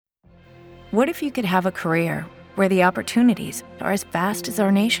What if you could have a career where the opportunities are as vast as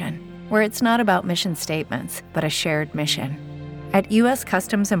our nation, where it's not about mission statements, but a shared mission? At U.S.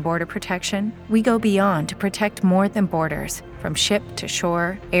 Customs and Border Protection, we go beyond to protect more than borders. From ship to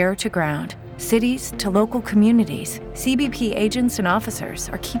shore, air to ground, cities to local communities, CBP agents and officers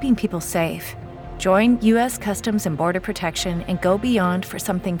are keeping people safe. Join U.S. Customs and Border Protection and go beyond for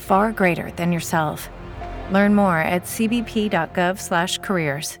something far greater than yourself. Learn more at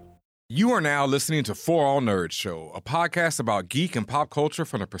cbp.gov/careers. You are now listening to For All Nerds Show, a podcast about geek and pop culture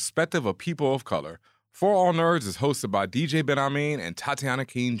from the perspective of people of color. For All Nerds is hosted by DJ Ben Amin and Tatiana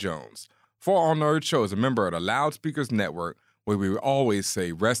Keene Jones. For All Nerds Show is a member of the Loudspeakers Network, where we always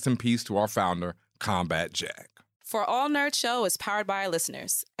say rest in peace to our founder, Combat Jack. For All Nerds Show is powered by our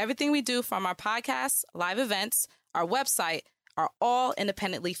listeners. Everything we do, from our podcasts, live events, our website, are all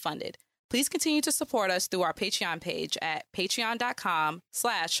independently funded. Please continue to support us through our Patreon page at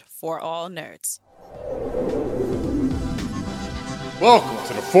patreon.com/forallnerds. Welcome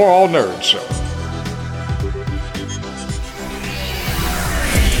to the For All Nerds Show.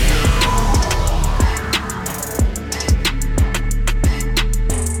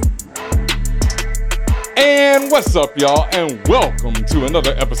 And what's up, y'all, and welcome to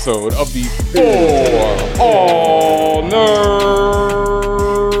another episode of the For All Nerds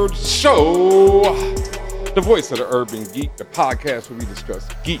Show, the voice of the urban geek, the podcast where we discuss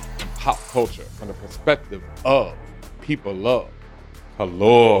geek and pop culture from the perspective of people love.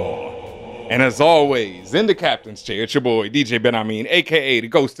 Hello. And as always, in the captain's chair, it's your boy, DJ Ben Amin, a.k.a. the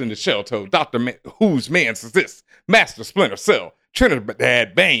Ghost in the Shell Toe, Whose Mans Is This? Master Splinter Cell,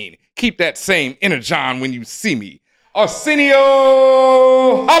 Trinidad Bane. Keep that same energon when you see me.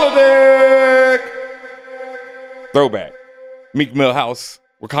 Arsenio Holiday. Throwback. Meek Millhouse,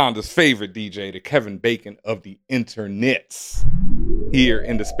 Wakanda's favorite DJ, the Kevin Bacon of the internets, here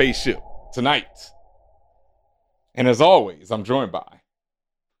in the spaceship tonight. And as always, I'm joined by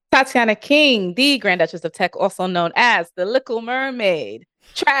Tatiana King, the Grand Duchess of Tech, also known as the Little Mermaid.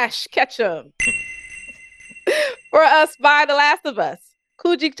 Trash Ketchum. For us, by The Last of Us.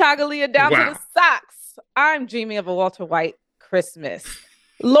 Kuji Tagalia down to the socks. I'm dreaming of a Walter White Christmas.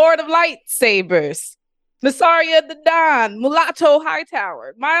 Lord of Lightsabers. Nasaria the Don. Mulatto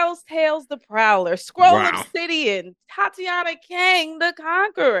Hightower. Miles Tales the Prowler. Scroll Obsidian. Tatiana Kang the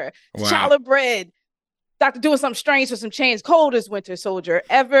Conqueror. T'Challa Bread. Dr. Doing Something Strange for Some Change. Cold as Winter Soldier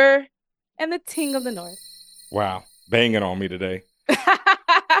Ever. And the Ting of the North. Wow. Banging on me today.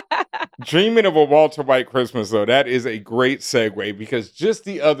 Dreaming of a Walter White Christmas, though, that is a great segue, because just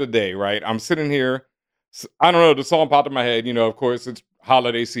the other day, right, I'm sitting here, I don't know, the song popped in my head, of course, it's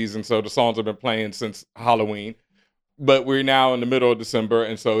holiday season, so the songs have been playing since Halloween, but we're now in the middle of December,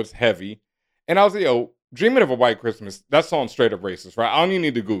 and so it's heavy, and I was like, Dreaming of a White Christmas, that song's straight up racist, right? I don't even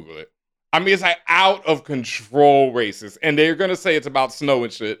need to Google it. I mean, it's like out of control racist, and they're going to say it's about snow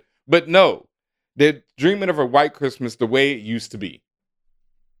and shit, but no, they're dreaming of a white Christmas the way it used to be.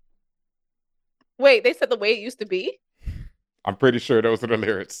 Wait, they said the way it used to be? I'm pretty sure those are the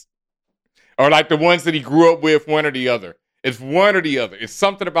lyrics. Or like the ones that he grew up with, one or the other. It's one or the other. It's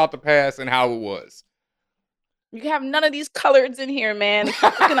something about the past and how it was. You can have none of these colors in here, man. It's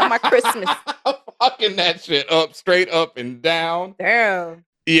fucking up my Christmas. Fucking that shit up, straight up and down. Damn.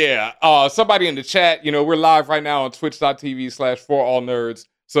 Yeah. Somebody in the chat, we're live right now on twitch.tv/forallnerds.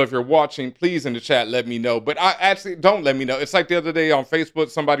 So if you're watching, please in the chat, let me know. But I actually don't let me know. It's like the other day on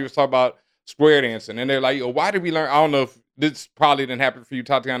Facebook, somebody was talking about square dancing, and they're like, why did we learn? I don't know if this probably didn't happen for you,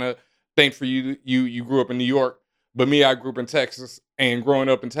 Tatiana. Thank for you. You grew up in New York, but me, I grew up in Texas, and growing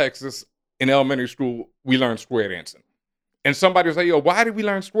up in Texas in elementary school, we learned square dancing. And somebody was like, why did we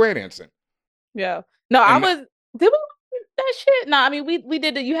learn square dancing? Yeah. No, did we learn that shit? No, I mean, we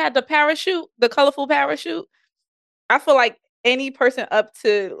did it. You had the parachute, the colorful parachute. I feel like any person up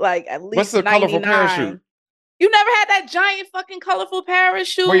to like at least what's the 99, colorful parachute? You never had that giant fucking colorful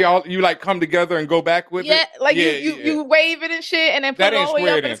parachute where you like come together and go back with it? Like you wave it and shit, and then put it all the way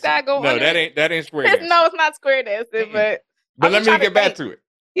up in the sky. Go no, that ain't square dancing. No, it's not square dancing, but let me get back to it.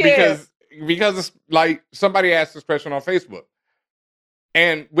 Yeah. Because it's like somebody asked this question on Facebook,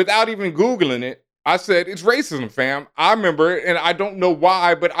 and without even Googling it, I said it's racism, fam. I remember it, and I don't know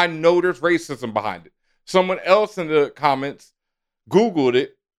why, but I know there's racism behind it. Someone else in the comments Googled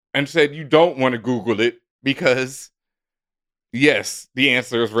it and said you don't want to Google it. Because, yes, the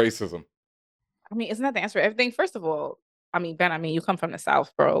answer is racism. I mean, isn't that the answer to everything? First of all, Ben, you come from the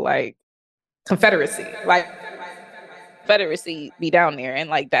South, bro. Like, Confederacy. Like, Confederacy be down there, and,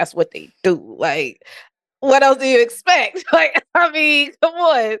 like, that's what they do. Like, what else do you expect? Like, come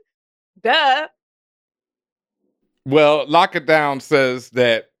on. Duh. Well, Lock It Down says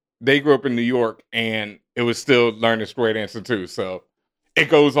that they grew up in New York, and it was still learning square dancing too. So it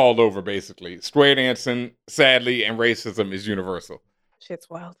goes all over, basically. Square dancing, sadly, and racism is universal. Shit's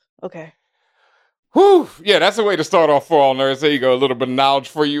wild. Okay. Whew. Yeah, that's a way to start off for all nerds. There you go, a little bit of knowledge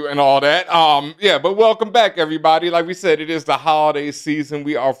for you and all that. Yeah, but welcome back, everybody. Like we said, it is the holiday season.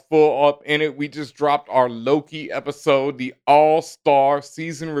 We are full up in it. We just dropped our Loki episode, the All-Star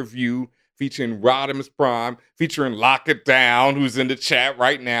Season Review, featuring Rodimus Prime, featuring Lock It Down, who's in the chat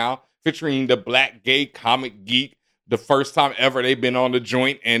right now, featuring the Black Gay Comic Geek. The first time ever they've been on the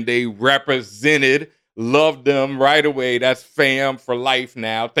joint, and they represented. Loved them right away. That's fam for life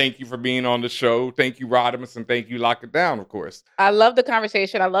now. Thank you for being on the show. Thank you, Rodimus, and thank you, Lock It Down, of course. I love the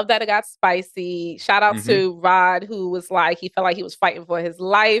conversation. I love that it got spicy. Shout out to Rod, who was like, he felt like he was fighting for his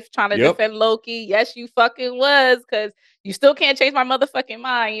life, trying to defend Loki. Yes, you fucking was, because you still can't change my motherfucking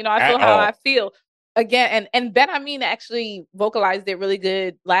mind. You know, I feel how I feel. Again, and Ben Amin actually vocalized it really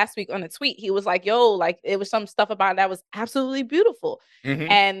good last week on a tweet. He was like, yo, like it was some stuff about it that was absolutely beautiful.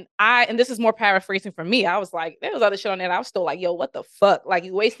 And this is more paraphrasing for me. I was like, there was other shit on there. I was still like, yo, what the fuck? Like,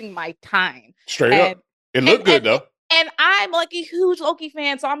 you wasting my time. Straight up. It looked good though. And I'm like a huge Loki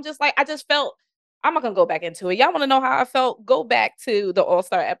fan. So I'm just like, I just felt, I'm not gonna go back into it. Y'all want to know how I felt? Go back to the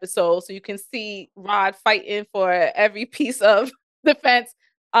All-Star episode so you can see Rod fighting for every piece of defense.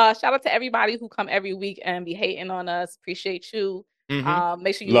 Shout out to everybody who come every week and be hating on us. Appreciate you.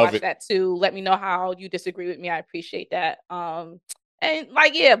 Make sure you watch that too. Let me know how you disagree with me. I appreciate that. And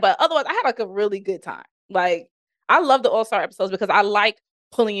like, yeah, but otherwise I had like a really good time. Like, I love the All-Star episodes because I like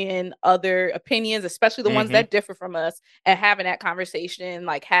pulling in other opinions, especially the ones that differ from us, and having that conversation,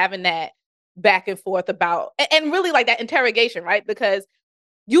 like having that back and forth about, and really like that interrogation, right? Because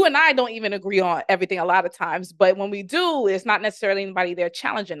you and I don't even agree on everything a lot of times, but when we do, it's not necessarily anybody there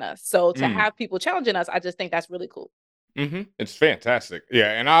challenging us. So to have people challenging us, I just think that's really cool. It's fantastic.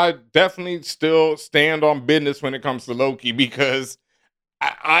 Yeah, and I definitely still stand on business when it comes to Loki because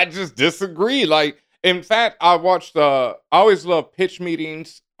I just disagree. Like, in fact, I always love pitch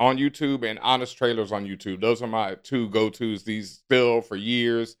meetings on YouTube and honest trailers on YouTube. Those are my two go-tos, these still for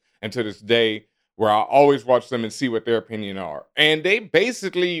years and to this day, where I always watch them and see what their opinion are. And they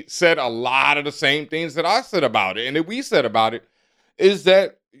basically said a lot of the same things that I said about it. And that we said about it is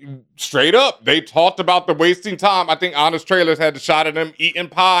that straight up, they talked about the wasting time. I think Honest Trailers had the shot of them eating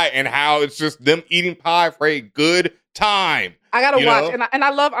pie and how it's just them eating pie for a good time. I gotta watch, and I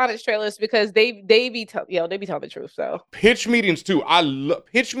love Honest Trailers because they be telling the truth. So pitch meetings too.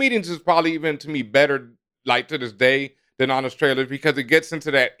 Pitch meetings is probably even to me better, like to this day, than Honest Trailers because it gets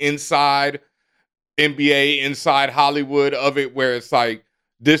into that inside NBA, inside Hollywood of it, where it's like,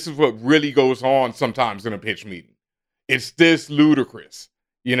 this is what really goes on sometimes in a pitch meeting. It's this ludicrous.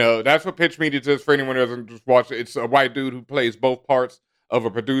 You know, that's what pitch meetings is for anyone who doesn't just watch it. It's a white dude who plays both parts of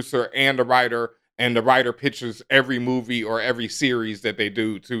a producer and a writer, and the writer pitches every movie or every series that they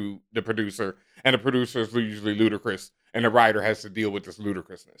do to the producer, and the producer is usually ludicrous, and the writer has to deal with this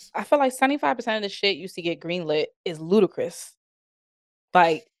ludicrousness. I feel like 75% of the shit used to get greenlit is ludicrous.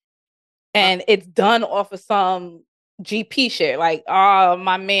 Like, and it's done off of some GP shit, like, oh,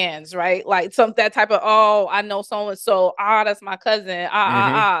 my man's, right? Like, that type of, oh, I know so-and-so, that's my cousin,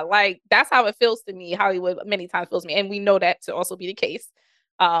 like, that's how it feels to me. Hollywood many times feels me, and we know that to also be the case,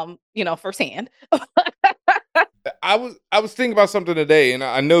 firsthand. I was thinking about something today, and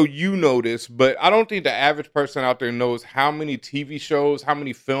I know you know this, but I don't think the average person out there knows how many TV shows, how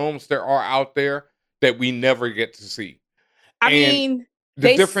many films there are out there that we never get to see. I mean,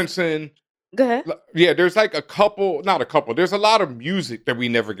 the difference in... Go ahead. Yeah, there's like there's a lot of music that we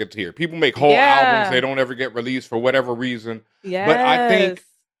never get to hear. People make whole albums, they don't ever get released for whatever reason. Yes. But I think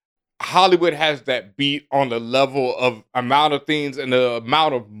Hollywood has that beat on the level of amount of things and the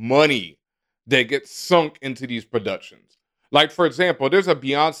amount of money that gets sunk into these productions. Like, for example, there's a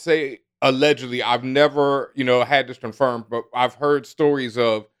Beyonce, allegedly, I've never, had this confirmed, but I've heard stories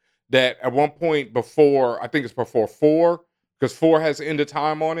of that at one point before, I think it's before 4, because 4 has End of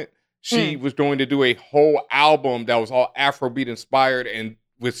Time on it. She was going to do a whole album that was all Afrobeat inspired and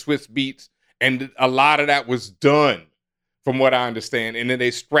with Swiss beats. And a lot of that was done, from what I understand. And then they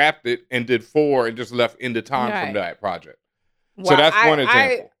scrapped it and did 4 and just left End of Time from that project. Well, so that's one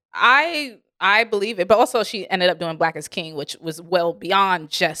example. I believe it. But also she ended up doing Black is King, which was well beyond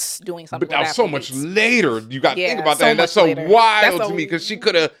just doing something. But that was so much later. You got to think about that. And that's so wild to me because she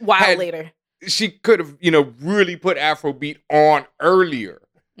could have She could have, really put Afrobeat on earlier.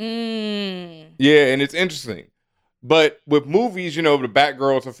 Yeah, and it's interesting. But with movies, the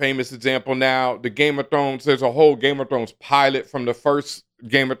Batgirl's a famous example now. The Game of Thrones, there's a whole Game of Thrones pilot from the first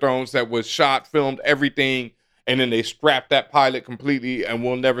Game of Thrones that was shot, filmed, everything. and then they scrap that pilot completely and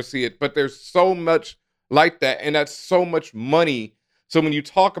we'll never see it. But there's so much like that, and that's so much money. So when you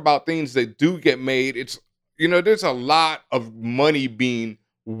talk about things that do get made, it's, there's a lot of money being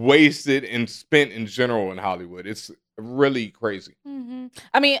wasted and spent in general in Hollywood. It's really crazy. Mm-hmm.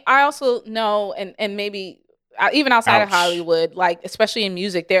 I mean, I also know, and maybe even outside of Hollywood, like especially in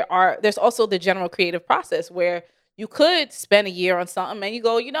music, there's also the general creative process where you could spend a year on something and you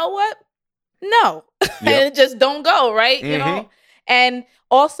go, you know what? No, and it just don't go, right? Mm-hmm. And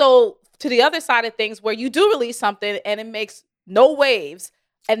also to the other side of things where you do release something and it makes no waves,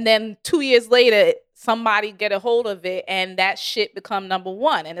 and then 2 years later somebody get a hold of it and that shit become number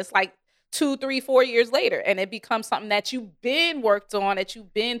one, and it's like 2, 3, 4 years later, and it becomes something that you've been worked on, that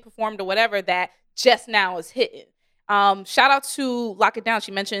you've been performed or whatever, that just now is hitting. Shout out to Lock It Down.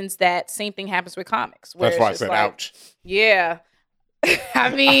 She mentions that same thing happens with comics. That's why I said ouch. Yeah. I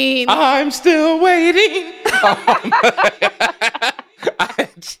mean, I'm still waiting.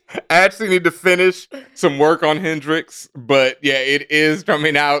 I actually need to finish some work on Hendrix, but yeah, it is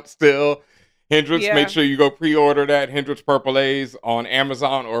coming out still. Hendrix, make sure you go pre-order that Hendrix Purple A's on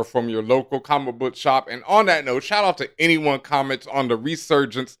Amazon or from your local comic book shop. And on that note, shout out to anyone comments on the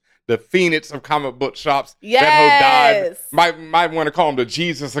resurgence, the phoenix of comic book shops. Yes. That hoe died. Might want to call him the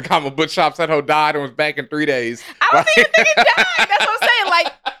Jesus of comic book shops. That hoe died and was back in 3 days. I don't even think it died. That's what I'm saying.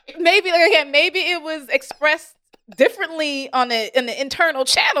 Like maybe it was expressed differently in the internal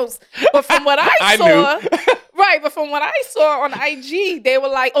channels. But from what I saw, but from what I saw on IG, they were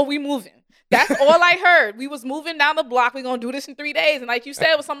like, "Oh, we moving." That's all I heard. We was moving down the block. We're going to do this in 3 days. And like you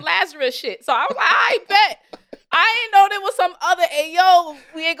said, it was some Lazarus shit. So I was like, I bet. I didn't know there was some other,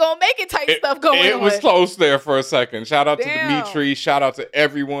 we ain't going to make it type stuff going on. It was close there for a second. Shout out to Dimitri. Shout out to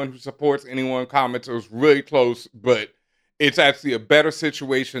everyone who supports anyone comments. It was really close, but it's actually a better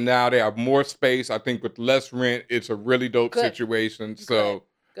situation now. They have more space. I think with less rent, it's a really dope situation. So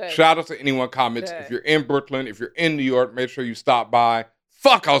shout out to anyone comments. If you're in Brooklyn, if you're in New York, make sure you stop by.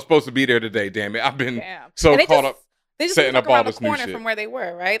 Fuck, I was supposed to be there today, damn it. I've been so caught up setting up all this new shit. From where they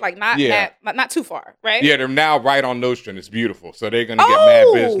were, right? Like not too far, right? Yeah, they're now right on Nostrand. It's beautiful. So they're going to get mad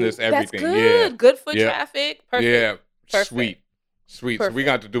business, everything. That's good. Yeah. Good foot traffic. Perfect. Yeah. Perfect. Sweet. Perfect. So we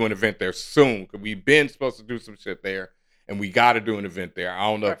got to do an event there soon. Because we've been supposed to do some shit there. And we got to do an event there. I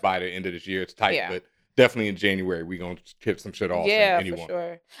don't know if by the end of this year it's tight, but definitely in January we're going to kick some shit off. Yeah, for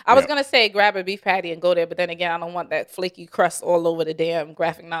sure. I was going to say grab a beef patty and go there, but then again, I don't want that flaky crust all over the damn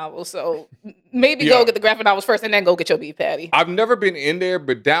graphic novel. So maybe go get the graphic novels first and then go get your beef patty. I've never been in there,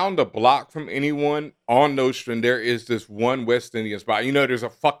 but down the block from anyone on Nostrand, there is this one West Indian spot. There's a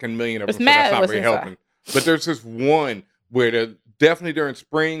fucking million of them, so that's not very helping. But there's this one where they're definitely during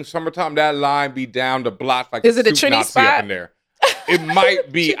spring, summertime, that line be down the block like is it a Trini spot up in there. It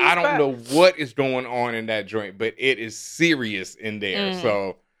might be. I don't know what is going on in that joint, but it is serious in there.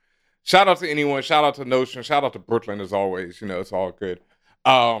 So shout out to anyone. Shout out to Notion. Shout out to Brooklyn as always. it's all good.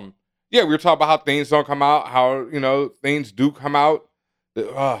 We were talking about how things don't come out, how, things do come out.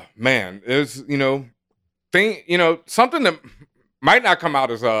 Man, there's, something that might not come out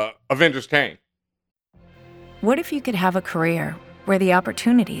as Avengers Kang. What if you could have a career where the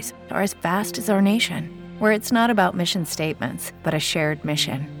opportunities are as vast as our nation? Where it's not about mission statements, but a shared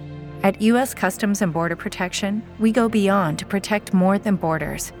mission. At U.S. Customs and Border Protection, we go beyond to protect more than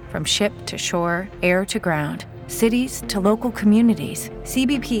borders. From ship to shore, air to ground, cities to local communities,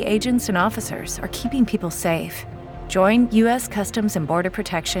 CBP agents and officers are keeping people safe. Join U.S. Customs and Border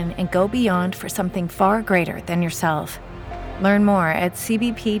Protection and go beyond for something far greater than yourself. Learn more at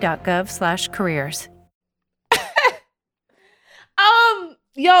cbp.gov/careers.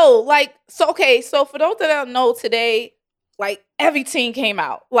 So for those that don't know, today, like every team came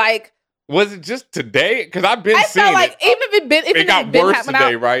out. Like, was it just today? Because I've been seeing it got worse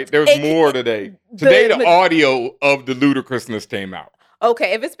today, right? There was more today. Today, the audio of the ludicrousness came out.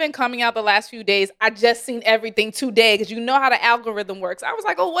 Okay, if it's been coming out the last few days, I just seen everything today because you know how the algorithm works. I was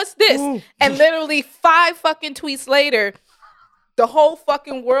like, oh, what's this? Ooh. And literally 5 fucking tweets later, the whole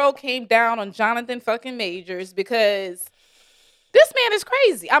fucking world came down on Jonathan fucking Majors because this man is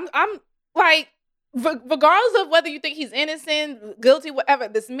crazy. I'm like, regardless of whether you think he's innocent, guilty, whatever,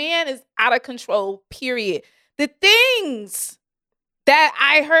 this man is out of control, period. The things that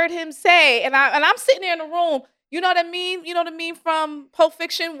I heard him say, and I'm sitting there in the room, you know what I mean? You know what I mean from Pulp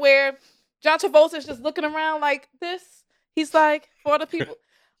Fiction where John Travolta's just looking around like this? He's like, for the people.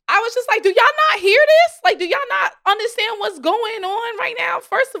 I was just like, do y'all not hear this? Like, do y'all not understand what's going on right now?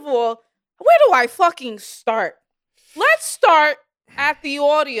 First of all, where do I fucking start? Let's start at the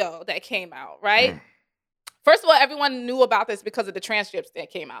audio that came out, right? First of all, everyone knew about this because of the transcripts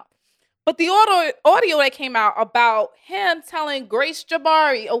that came out. But the audio that came out about him telling Grace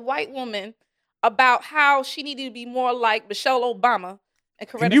Jabari, a white woman, about how she needed to be more like Michelle Obama and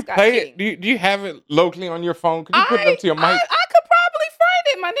Coretta Can you Scott play King. it? Do you have it locally on your phone? Could you put it up to your mic? I could probably find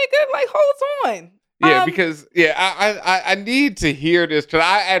it, my nigga. Like, hold on. Yeah, because I need to hear this because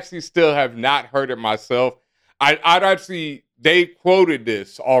I actually still have not heard it myself. They quoted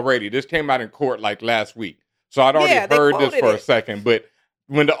this already. This came out in court like last week, so I'd already heard this for a second. But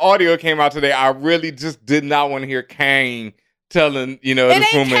when the audio came out today, I really just did not want to hear Kang telling this woman.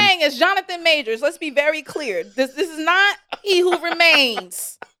 It ain't Kang, it's Jonathan Majors. Let's be very clear. This is not He Who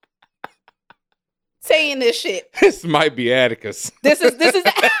Remains saying this shit. This might be Atticus. This is Dude,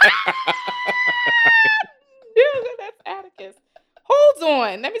 that's Atticus. Hold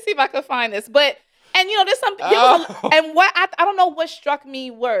on. Let me see if I can find this. But there's something and what I don't know what struck me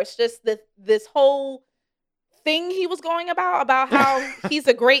worse. Just this whole thing he was going about how he's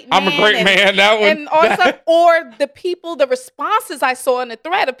a great man. I'm a great man. That one. And all stuff, or the responses I saw in the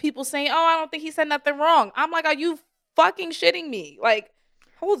thread of people saying, "Oh, I don't think he said nothing wrong." I'm like, are you fucking shitting me? Like,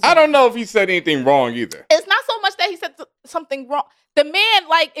 hold on. I don't know if he said anything wrong either. It's not so much that he said something wrong. The man,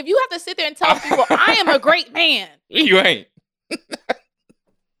 like, if you have to sit there and tell people, "I am a great man," you ain't.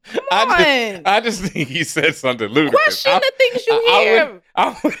 Come on. I just think he said something ludicrous. Question the things you hear.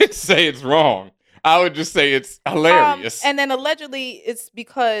 I wouldn't say it's wrong. I would just say it's hilarious. And then allegedly it's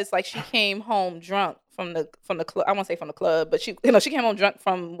because like she came home drunk from the club. I won't say from the club, but she came home drunk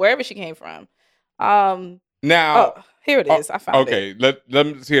from wherever she came from. Now here it is. I found it. Okay, let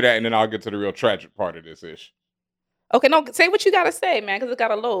me hear that, and then I'll get to the real tragic part of this ish. Okay, no, say what you gotta say, man, because it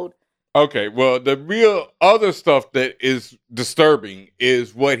gotta load. Okay, well, the real other stuff that is disturbing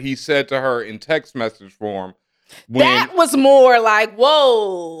is what he said to her in text message form. That was more like,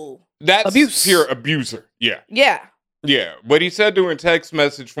 whoa. That's abuse. Pure abuser. Yeah. Yeah. Yeah. What he said to her in text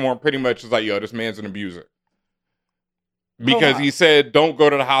message form pretty much is like, yo, this man's an abuser. Because he said, don't go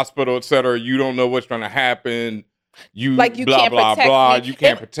to the hospital, etc. You don't know what's going to happen. You blah, can't blah, protect blah. me. You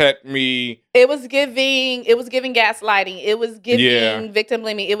can't protect me. It was giving gaslighting. It was giving victim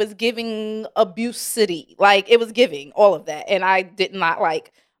blaming. It was giving abuse city. Like, it was giving all of that. And I did not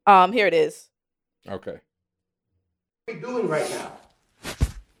like, here it is. Okay. What are you doing right now?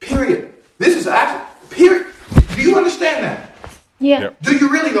 Period. This is actually, period. Do you understand that? Yeah. Yep. Do you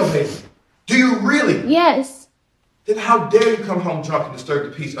really know, baby? Do you really? Yes. Then how dare you come home drunk and disturb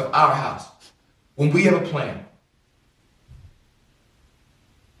the peace of our house when we have a plan?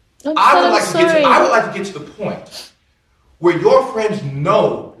 I would like to get to the point where your friends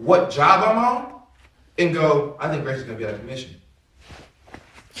know what job I'm on and go, I think Grace is going to be out of commission.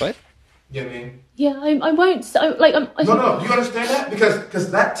 What? You know what I mean? Yeah, I won't. No. Do you understand that? Because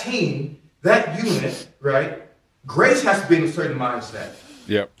that team, that unit, right? Grace has to be in a certain mindset.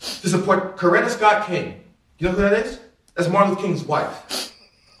 Yep. To support Coretta Scott King. You know who that is? That's Martin Luther King's wife.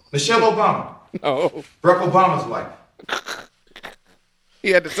 Michelle Obama. No. Barack Obama's wife. He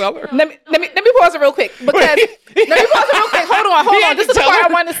had to tell her. Let me pause it real quick. Because let me pause it real quick. Hold on. This is the part I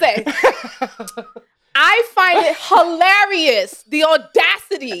wanted to say. I find it hilarious, the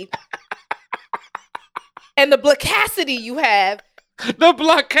audacity and the blackacity you have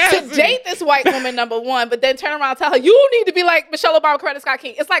to date this white woman, number one, but then turn around and tell her, you need to be like Michelle Obama, Coretta Scott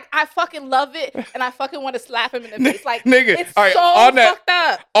King. It's like, I fucking love it, and I fucking want to slap him in the face. Like, nigga, it's all right, so fucked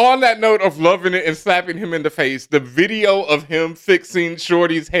up. On that note of loving it and slapping him in the face, the video of him fixing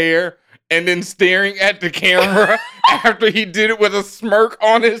Shorty's hair and then staring at the camera after he did it with a smirk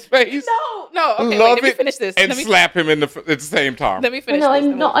on his face. No. Okay, let me finish this. And slap him at the same time. Let me finish this.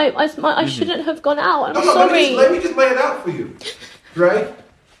 I'm not. I shouldn't have gone out. I'm sorry. sorry. Let me just lay it out for you. Right?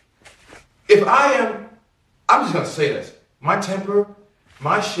 If I'm just going to say this. My temper,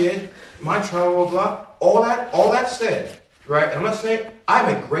 my shit, my trauma, blah, all that said, right? And I'm not saying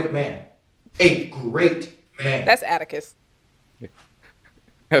I'm a great man. A great man. That's Atticus.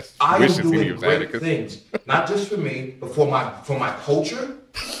 I am doing great things, not just for me, but for my culture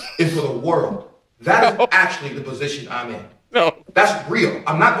and for the world. That is actually the position I'm in. No. That's real.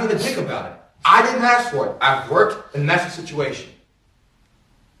 I'm not being a dick about it. I didn't ask for it. I've worked, and that's the situation.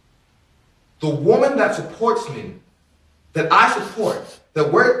 The woman that supports me, that I support,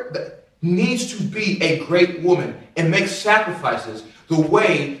 that needs to be a great woman and make sacrifices the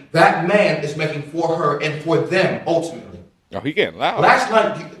way that man is making for her and for them ultimately. Oh, he getting loud. Last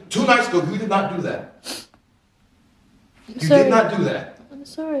night, 2 nights ago, you did not do that. You did not do that. I'm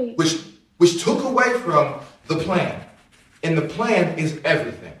sorry. Which took away from the plan. And the plan is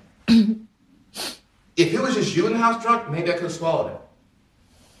everything. If it was just you in the house drunk, maybe I could have swallowed it.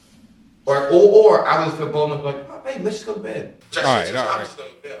 Or I was feel bold enough like, oh, hey, let's just go to bed. All right.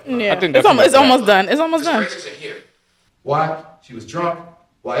 Yeah, I think it's that's almost done. It's almost done. Here. Why? She was drunk.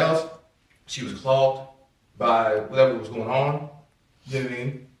 Why else? She was clogged by whatever was going on. You know what I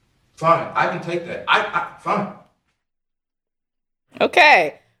mean? Fine. I can take that. Fine.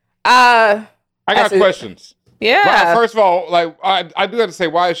 Okay. I got questions. Yeah. First of all, like I do have to say,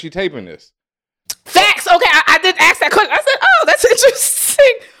 why is she taping this? Facts. Okay, I did ask that question. I said, "Oh, that's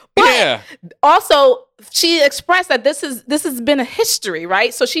interesting." But Yeah. also, she expressed that this has been a history,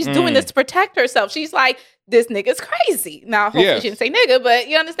 right? So she's doing this to protect herself. She's like, "This nigga's crazy." Now, hopefully, she didn't say nigga, but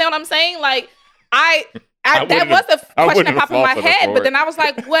you understand what I'm saying? Like, that was a question that popped in my head. But then I was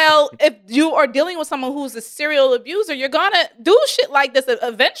like, well, if you are dealing with someone who's a serial abuser, you're gonna do shit like this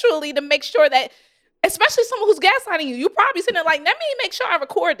eventually to make sure that. Especially someone who's gaslighting you. You probably sitting there like, let me make sure I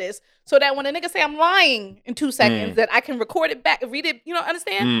record this so that when a nigga say I'm lying in 2 seconds, that I can record it back, read it,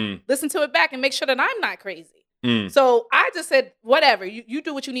 understand? Listen to it back and make sure that I'm not crazy. So I just said, whatever, you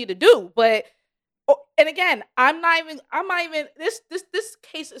do what you need to do. But, and again, I'm not even, this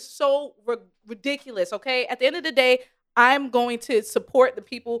case is so ridiculous, okay? At the end of the day, I'm going to support the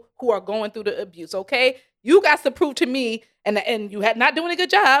people who are going through the abuse, okay? You guys to prove to me, and you had not doing a good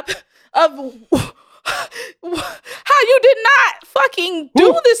job of how you did not fucking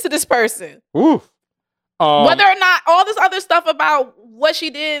do this to this person. Whether or not all this other stuff about what she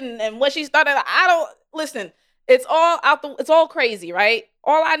did and what she started, I don't listen. It's all it's all crazy, right?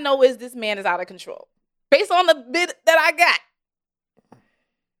 All I know is this man is out of control based on the bit that I got.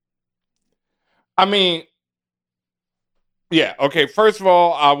 I mean, yeah. Okay. First of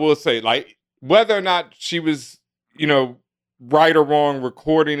all, I will say, like, whether or not she was, right or wrong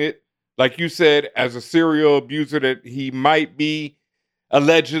recording it. Like you said, as a serial abuser that he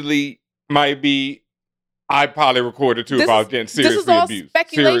allegedly might be, I probably recorded too if I was getting seriously abused.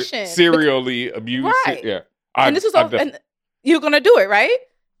 Speculation. Serially abused. Right. Yeah. And this was all, and you're going to do it, right?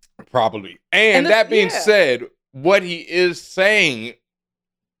 Probably. And that being said, what he is saying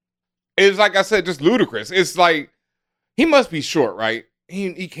is, like I said, just ludicrous. It's like, he must be short, right?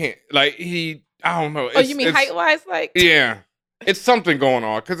 He can't, like, I don't know. You mean height-wise? Like, yeah. It's something going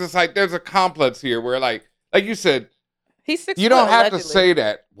on because it's like there's a complex here where, like you said, he's 6 you foot, don't have allegedly. to say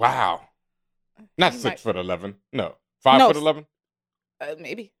that. Wow, not 6'11". No, 5'11".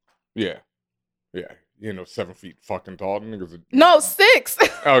 Maybe. Yeah. 7 feet fucking tall. Niggas no, 6.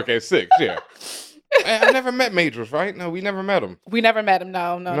 Okay, 6. Yeah. I never met Majors, right? No, we never met him.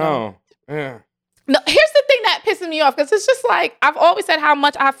 No. Yeah. No, here's the thing that pisses me off because it's just like I've always said how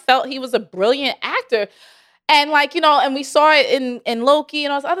much I felt he was a brilliant actor. And like, and we saw it in Loki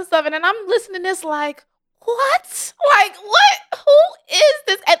and all this other stuff. And then I'm listening to this like, what? Like, what? Who is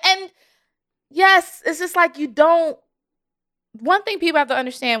this? And yes, it's just like one thing people have to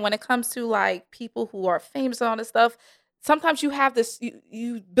understand when it comes to like people who are famous and all this stuff, sometimes you have this,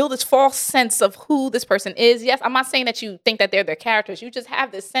 you build this false sense of who this person is. Yes, I'm not saying that you think that they're their characters. You just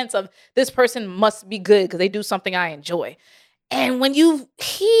have this sense of this person must be good because they do something I enjoy. And when you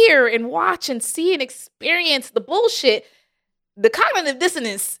hear and watch and see and experience the bullshit, the cognitive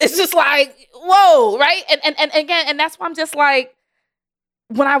dissonance is just like, whoa, right? And again, and that's why I'm just like,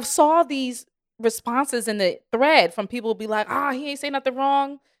 when I saw these responses in the thread from people be like, he ain't say nothing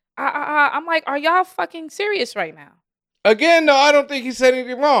wrong. I'm like, are y'all fucking serious right now? Again, no, I don't think he said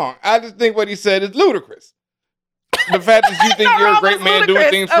anything wrong. I just think what he said is ludicrous. The fact that you think you're a great man doing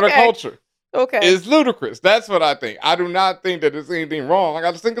things for the culture. Okay. It's ludicrous. That's what I think. I do not think that there's anything wrong.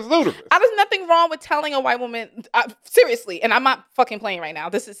 I just think it's ludicrous. There's nothing wrong with telling a white woman, seriously, and I'm not fucking playing right now.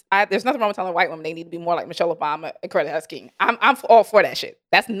 There's nothing wrong with telling a white woman they need to be more like Michelle Obama and Coretta Hess King. I'm all for that shit.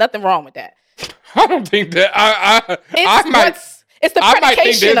 That's nothing wrong with that. I don't think that. It's the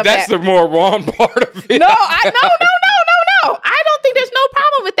predication of that. That's the more wrong part of it. No. I don't think there's no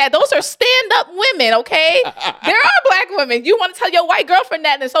problem with that. Those are stand-up women, okay? There are black women. You want to tell your white girlfriend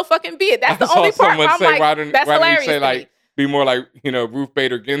that, and so fucking be it. That's the only part where I'm say, like, why didn't you say, like, be more like, Ruth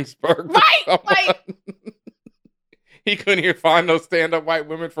Bader Ginsburg? Right, like. He couldn't even find those stand-up white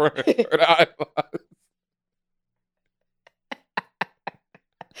women for the eyeballs.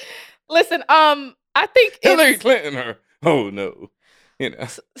 Listen, I think Hillary Clinton, oh no.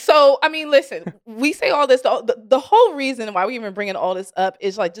 So, I mean, listen, we say all this, the whole reason why we even bringing all this up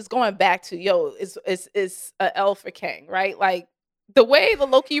is like just going back to, it's a L for Kang, right? Like the way the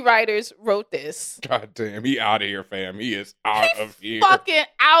Loki writers wrote this. God damn, he out of here, fam. He is out of here. Fucking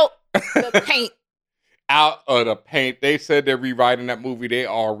out the paint. Out of the paint. They said they're rewriting that movie. They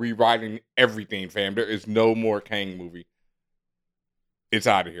are rewriting everything, fam. There is no more Kang movie. It's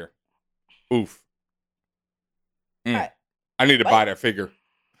out of here. Oof. Right. I need to buy that figure.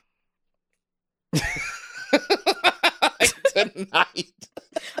 Tonight.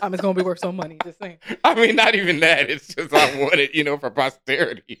 It's gonna be worth some money. Just saying. I mean, not even that. It's just I want it, for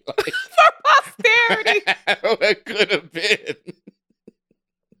posterity. Like, For posterity. It could have been.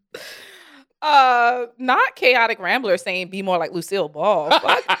 Not Chaotic Rambler saying be more like Lucille Ball.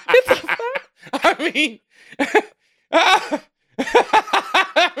 What the fuck? I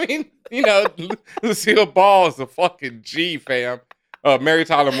mean, Lucille Ball is a fucking G, fam. Mary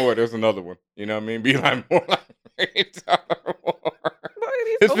Tyler Moore, there's another one. You know what I mean? Be like more like Mary Tyler Moore.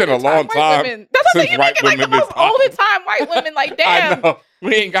 It's been a long time since white women been talking. All the time white women, like, damn. I know.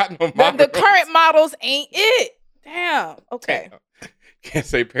 We ain't got no models. The current models ain't it. Damn. Okay. Damn. Can't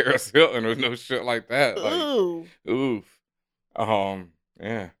say Paris Hilton or no shit like that. Like, Ooh. Oof.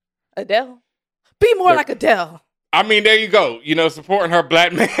 Yeah. Adele. Be more like Adele. I mean, there you go. Supporting her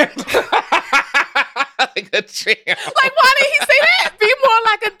black man. Like a champ. Like, why did he say that? Be more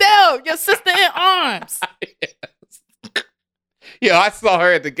like Adele, your sister in arms. Yes. Yeah, I saw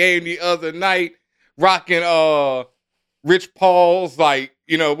her at the game the other night rocking Rich Paul's, like,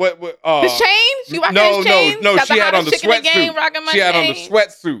 what his chain? She rocking his chain? No, she had on the sweatsuit. She had on the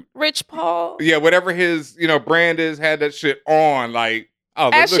sweatsuit. Rich Paul. Yeah, whatever his, brand is, had that shit on, like,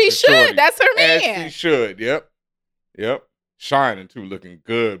 as she should. Shorty. That's her man. As she should. Yep. Shining too, looking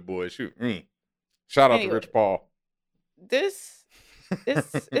good, boy. Shoot. Shout out to Rich Paul. This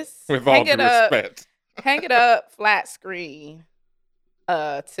with all due respect. Hang it up, flat screen.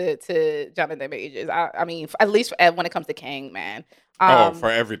 To Jonathan Majors. I mean, at least when it comes to Kang, man. For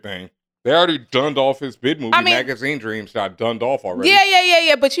everything. They already dunned off his bid movie. Magazine Dreams got dunned off already.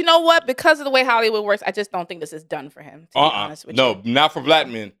 Yeah. But you know what? Because of the way Hollywood works, I just don't think this is done for him. To be honest with you. No, not for black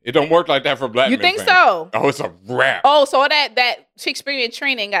men. It don't work like that for black men. You think so? Oh, it's a wrap. Oh, so that Shakespearean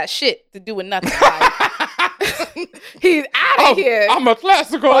training got shit to do with nothing. He's out of here. I'm a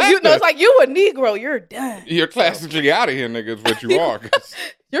classical actor. It's like, you a Negro. You're done. You're classically out of here, nigga, is what you are.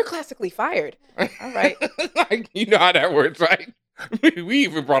 You're classically fired. All right. Like, you know how that works, right? We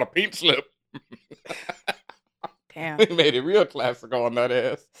even brought a pink slip. Damn. We made it real classical on that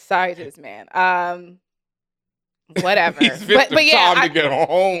ass. Sorry to this man. Whatever. But yeah, time to get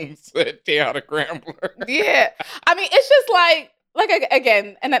home, said Chaotic Rambler. Yeah. I mean, it's just like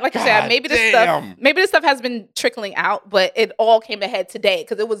again, and like you said, maybe this stuff has been trickling out, but it all came ahead today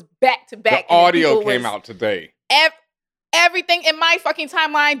because it was back to back. The audio came out today. Everything in my fucking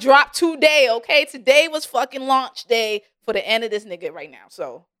timeline dropped today. Okay, today was fucking launch day for the end of this nigga right now.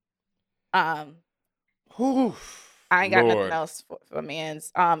 So, I ain't got nothing else for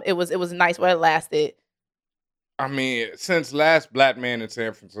man's. It was nice while it lasted. I mean, since last Black Man in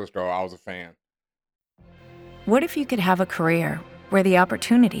San Francisco, I was a fan. What if you could have a career where the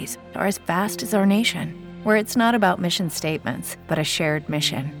opportunities are as vast as our nation, where it's not about mission statements, but a shared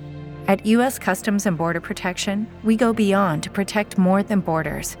mission? At U.S. Customs and Border Protection, we go beyond to protect more than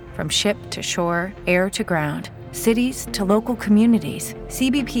borders. From ship to shore, air to ground, cities to local communities,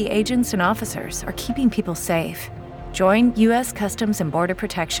 CBP agents and officers are keeping people safe. Join U.S. Customs and Border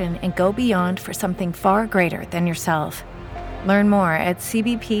Protection and go beyond for something far greater than yourself. Learn more at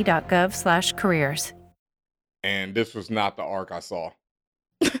cbp.gov/careers. And this was not the arc I saw.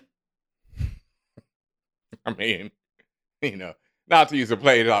 I mean, not to use a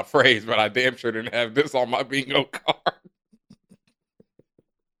played out phrase, but I damn sure didn't have this on my bingo card.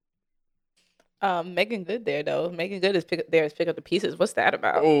 Megan Good there, though. Megan Good is pick up the pieces. What's that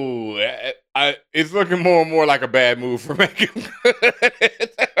about? Oh, it's looking more and more like a bad move for Megan Good.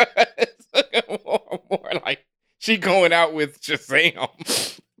 It's looking more and more like she going out with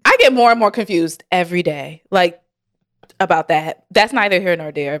Shazam. I get more and more confused every day, like, about that. That's neither here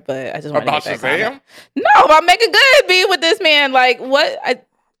nor there, but I just want to about Shazam. No, about Megan Good being with this man. Like, what? I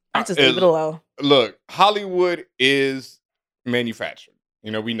just leave it alone. Look, Hollywood is manufactured.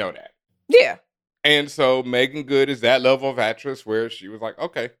 We know that. Yeah. And so Megan Good is that level of actress where she was like,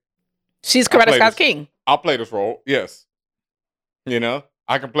 okay, she's Coretta Scott King. I'll play this role. Yes.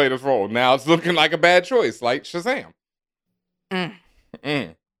 I can play this role. Now it's looking like a bad choice, like Shazam. I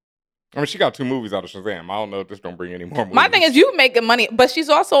mean, she got 2 movies out of Shazam. I don't know if this don't bring any more movies. My thing is, you making money, but she's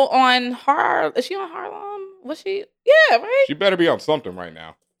also on Is she on Harlem? Was she? Yeah, right? She better be on something right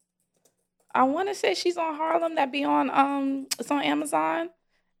now. I want to say she's on Harlem. That be on it's on Amazon.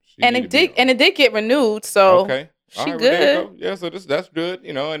 It did get renewed, so okay. She right, good. Well, yeah, so that's good,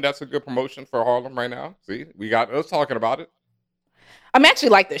 and that's a good promotion for Harlem right now. See, we got us talking about it. I'm actually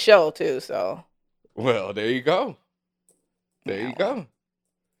like the show too, so. Well, there you go. There you go.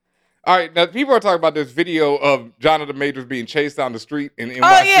 All right, now people are talking about this video of Jonathan Majors being chased down the street in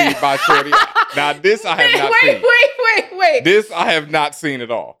NYC by Shorty. Now this I have not seen. Wait. This I have not seen at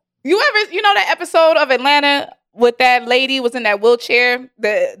all. You know that episode of Atlanta with that lady was in that wheelchair,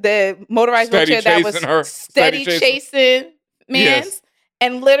 the motorized Steady wheelchair that was chasing her. steady Steady chasing mans, Yes.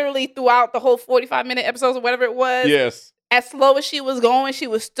 and literally throughout the whole 45-minute episodes or whatever it was, Yes. as slow as she was going, she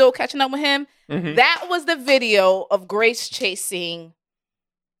was still catching up with him. Mhm. That was the video of Grace chasing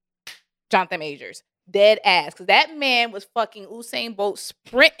Jonathan Majors. Dead ass. Because that man was fucking Usain Bolt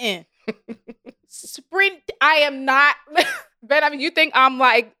sprinting. I am not... Ben, I mean, you think I'm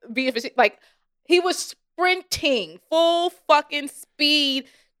like being... Like, he was sprinting full fucking speed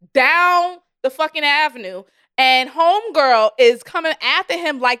down the fucking avenue. And homegirl is coming after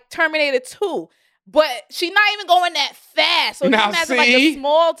him like Terminator 2. But she's not even going that fast. So Now, just imagine like a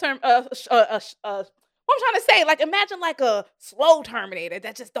small term... what I'm trying to say, like, imagine like a slow Terminator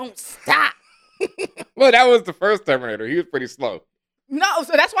that just don't stop. Well, that was the first Terminator. He was pretty slow. No,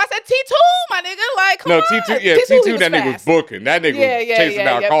 so that's why I said T2, my nigga. Like, come on. T2, yeah, T2 T2 that nigga was booking. That nigga was chasing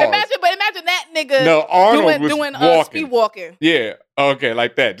down cars. Imagine that nigga No, Arnold was doing walking. speed walking. Yeah, okay,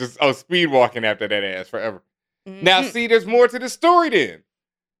 like that. Just speed walking after that ass forever. Mm-hmm. Now, see, there's more to the story then.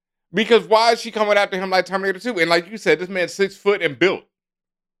 Because why is she coming after him like Terminator 2? And like you said, this man's 6 foot and built.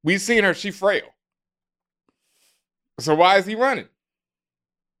 We seen her, she frail. So why is he running?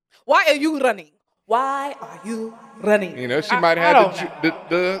 Why are you running? Why are you running? You know, she might have had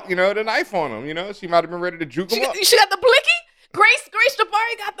the knife on him. You know, she might have been ready to juke him up. She got the blicky? Grace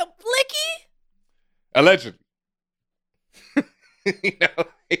Jabari got the blicky? Allegedly.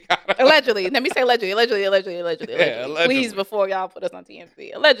 Allegedly. Let me say allegedly. Yeah, allegedly. Please, before y'all put us on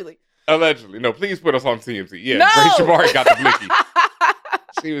TMZ. Allegedly. Allegedly. No, please put us on TMZ. Yeah, no! Grace Jabari got the blicky.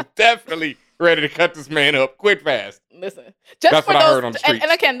 She was definitely ready to cut this man up. Quit fast. Listen, that's what I heard on the streets.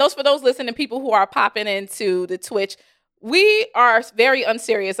 And again, for those listening, people who are popping into the Twitch, we are very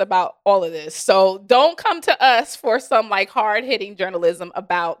unserious about all of this. So don't come to us for some like hard hitting journalism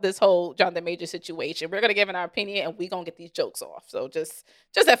about this whole Jonathan Major situation. We're gonna give an our opinion and we're gonna get these jokes off. So just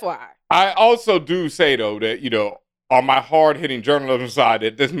FYI. I also do say though that, you know, on my hard hitting journalism side,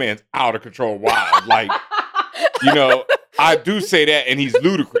 that this man's out of control wild. Like, you know, I do say that, and he's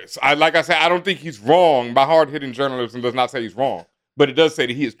ludicrous. Like I said, I don't think he's wrong. My hard-hitting journalism does not say he's wrong, but it does say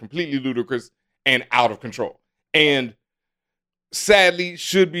that he is completely ludicrous and out of control, and sadly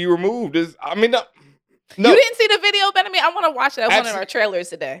should be removed. No. You didn't see the video, Ben? I mean, I want to watch that. One of our trailers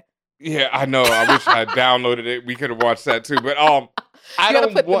today. Yeah, I know. I wish I had downloaded it. We could have watched that too, but I gotta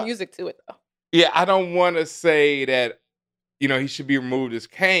put the music to it though. Yeah, I don't want to say that. You know, he should be removed as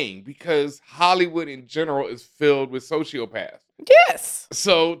Kang because Hollywood in general is filled with sociopaths. Yes.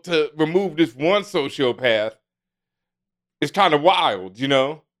 So to remove this one sociopath is kind of wild, you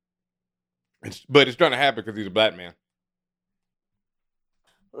know? But it's going to happen because he's a black man.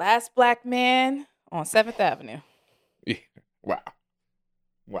 Last black man on 7th Avenue. Yeah.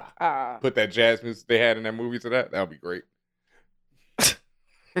 Wow. Put that jazz music they had in that movie to that. That would be great.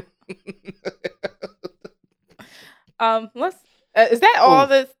 Is that all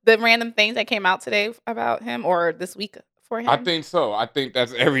the random things that came out today about him or this week for him? I think so. I think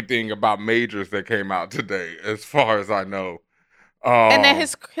that's everything about Majors that came out today, as far as I know. And then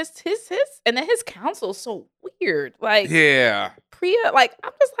his counsel's so weird. Like, yeah, Priya. Like,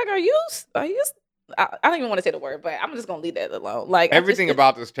 I'm just like, are you? I don't even want to say the word, but I'm just gonna leave that alone. Like, everything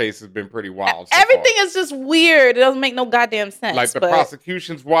about this case has been pretty wild. Everything is just weird. It doesn't make no goddamn sense. Like the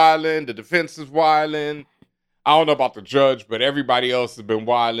prosecution's wilding, the defense is wilding. I don't know about the judge, but everybody else has been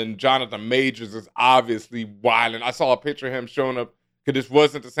wilding. Jonathan Majors is obviously wilding. I saw a picture of him showing up, because this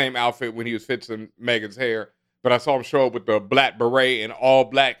wasn't the same outfit when he was fixing Megan's hair, but I saw him show up with the black beret and all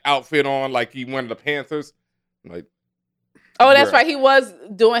black outfit on, like he one of the Panthers. I'm like, oh, that's right. He was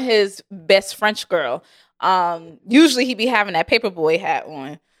doing his best French girl. Usually he'd be having that paperboy hat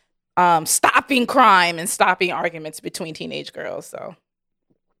on, stopping crime and stopping arguments between teenage girls. So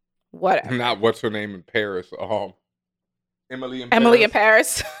whatever. Not what's her name in Paris. Emily in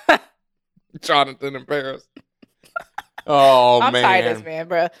Paris. Jonathan in Paris. Oh, I'm man. tired of this man,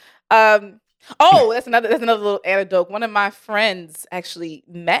 bro. That's another little anecdote. One of my friends actually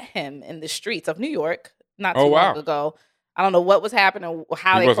met him in the streets of New York not too long ago. I don't know what was happening,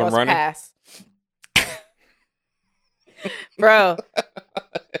 how they crossed paths. Bro,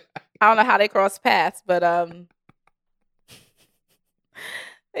 I don't know how they crossed paths, but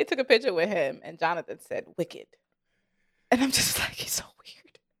they took a picture with him, and Jonathan said "wicked," and I'm just like, he's so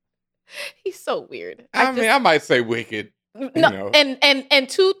weird. He's so weird. I mean, I might say wicked. No, and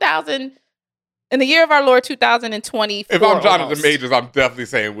 2000, in the year of our Lord 2020. If I'm Jonathan Majors, I'm definitely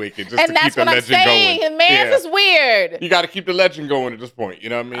saying Wicked, just to keep the legend going. And man, it's weird. You got to keep the legend going at this point. You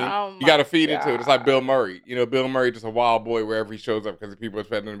know what I mean? Oh you got to feed God. into it. It's like Bill Murray. You know, Bill Murray just a wild boy wherever he shows up because people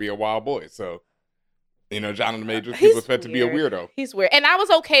expect him to be a wild boy. So, you know, Jonathan Majors, people expect to be a weirdo. He's weird. And I was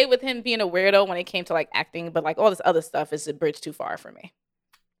okay with him being a weirdo when it came to like acting, but like all this other stuff is a bridge too far for me.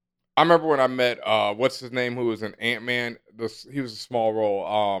 I remember when I met, what's his name, who was in Ant-Man. He was a small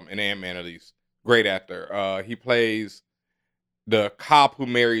role in Ant-Man, at least. Great actor. He plays the cop who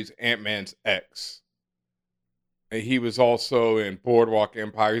marries Ant-Man's ex. And he was also in Boardwalk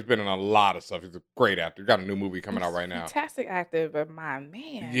Empire. He's been in a lot of stuff. He's a great actor. Got a new movie coming out right now. Fantastic actor, but my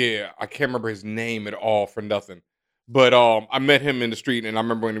man. Yeah, I can't remember his name at all for nothing. But I met him in the street, and I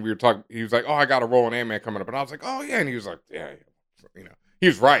remember when we were talking, he was like, "Oh, I got a role in Ant-Man coming up." And I was like, "Oh, yeah." And he was like, "Yeah, you know." He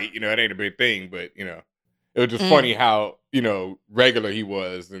was right. You know, it ain't a big thing, but, you know, it was just funny how, you know, regular he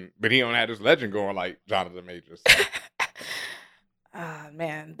was. But he don't have this legend going like Jonathan Majors. So.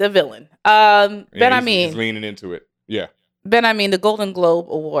 Man, the villain. Ben, he's leaning into it. Yeah. Ben, the Golden Globe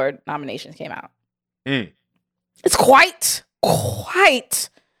Award nominations came out. It's quite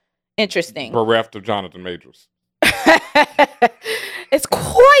interesting. Bereft of Jonathan Majors. It's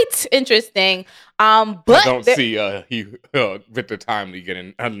quite interesting. But I don't see Victor Timely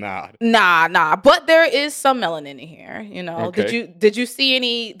getting a nod. Nah. But there is some melanin in here. You know, okay. Did you see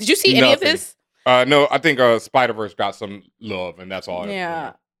any? Did you see any of this? No, I think Spider-Verse got some love, and that's all.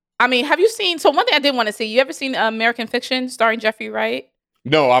 Yeah. I mean, have you seen? So one thing I did want to see. You ever seen American Fiction starring Jeffrey Wright?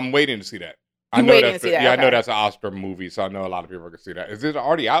 No, I'm waiting to see that. I know that's I know that's an Oscar movie, so I know a lot of people can see that. Is it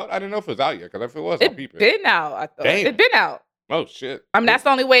already out? I didn't know if it was out yet, because if it was, I'll peep it. Been out. I thought Damn. It's been out. Oh shit! I mean, that's the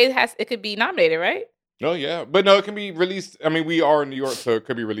only way it could be nominated, right? No, yeah, but no, it can be released. I mean, we are in New York, so it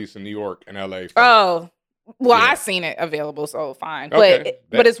could be released in New York and LA. Oh, well, I've seen it available, so fine. Okay.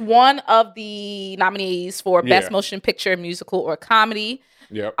 But it's one of the nominees for Best Motion Picture, Musical, or Comedy.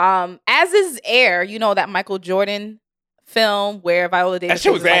 Yep. As is Air, you know that Michael Jordan film where Viola Davis. That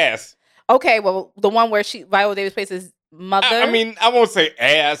shit was ass. Okay, well, the one where Viola Davis plays his mother. I mean, I won't say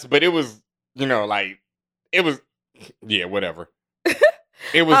ass, but it was, you know, like it was. Yeah, whatever.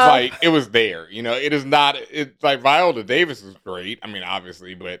 It was like it was there. You know, it is not. It's like Viola Davis is great. I mean,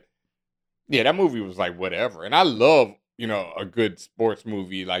 obviously, but yeah, that movie was like whatever. And I love, you know, a good sports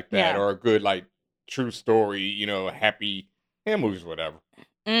movie like that, or a good like true story. You know, happy movies, whatever.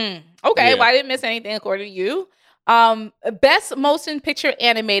 Okay, well, I didn't miss anything according to you. Best Motion Picture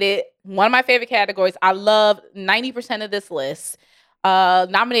Animated, one of my favorite categories. I love 90% of this list.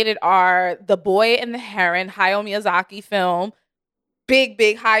 Nominated are The Boy and the Heron, Hayao Miyazaki film. Big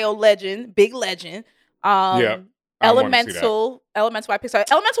Hayao legend, big legend. Elemental by Pixar.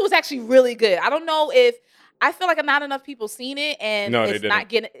 Elemental was actually really good. I don't know if I feel like not enough people seen it, and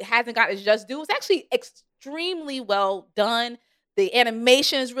it hasn't got its just due. It's actually extremely well done. The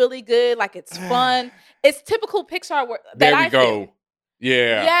animation is really good. Like, it's fun. It's typical Pixar work. There we go.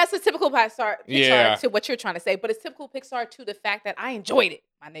 Yeah. Yes, it's typical Pixar to what you're trying to say, but it's typical Pixar to the fact that I enjoyed it,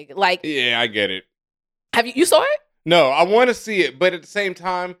 my nigga. Like, yeah, I get it. Have you saw it? No, I want to see it, but at the same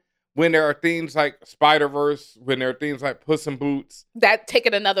time, when there are things like Spider-Verse, when there are things like Puss in Boots, that take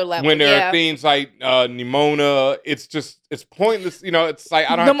it another level. When there are things like Nimona, it's pointless. You know, it's like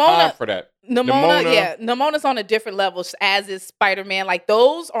I don't have time for that. Nimona's on a different level, as is Spider-Man. Like,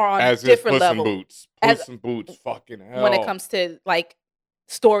 those are on a different level. Puss in Boots, fucking hell. When it comes to like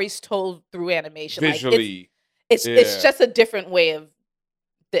stories told through animation, visually, like, it's just a different way of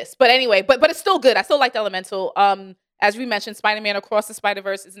this. But anyway, but it's still good. I still like the Elemental. As we mentioned, Spider-Man Across the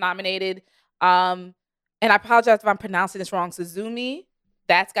Spider-Verse is nominated. And I apologize if I'm pronouncing this wrong. Suzumi,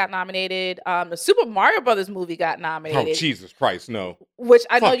 that's got nominated. The Super Mario Brothers movie got nominated. Oh, Jesus Christ, no. Which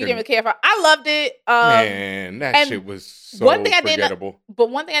I know you didn't even care for. I loved it. Man, that shit was so forgettable.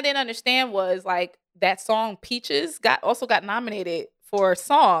 But one thing I didn't understand was, like, that song Peaches also got nominated for a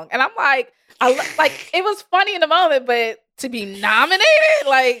song. And I'm like, it was funny in the moment, but to be nominated,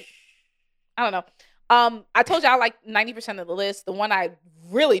 like, I don't know. I told you I like 90% of the list. The one I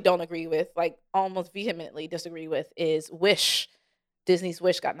really don't agree with, like almost vehemently disagree with, is Wish. Disney's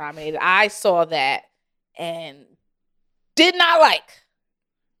Wish got nominated. I saw that and did not like.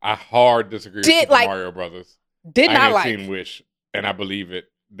 I hard disagree with Super Mario Brothers. I ain't seen Wish, and I believe it.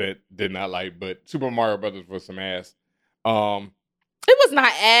 That did not like, but Super Mario Brothers was some ass. It was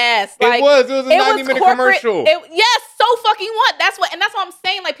not ass. Like, it was a 90-minute commercial. Yes, so fucking what? That's what I'm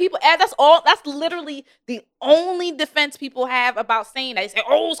saying. Like people, that's literally the only defense people have about saying that. They say,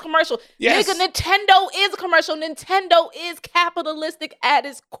 "Oh, it's commercial." Yes. Nigga, Nintendo is a commercial. Nintendo is capitalistic at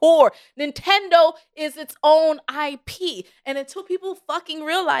its core. Nintendo is its own IP, and until people fucking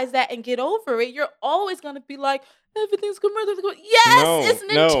realize that and get over it, you're always gonna be like, everything's commercial. Yes, it's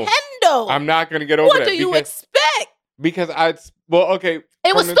Nintendo. No, I'm not gonna get over that. What do you expect? Because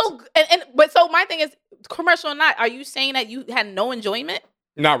it was still, but so my thing is, commercial or not, are you saying that you had no enjoyment?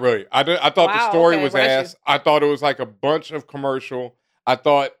 Not really. I thought the story was ass. I thought it was like a bunch of commercial. I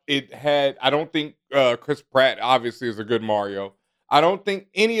thought it had. I don't think Chris Pratt obviously is a good Mario. I don't think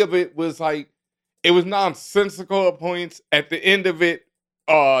any of it was like. It was nonsensical at points. At the end of it,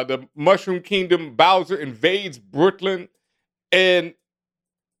 the Mushroom Kingdom, Bowser invades Brooklyn, and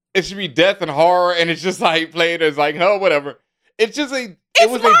it should be death and horror, and it's just like played as like, oh, whatever. It's just a. It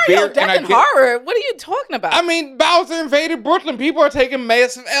was Mario, a death and horror. What are you talking about? I mean, Bowser invaded Brooklyn. People are taking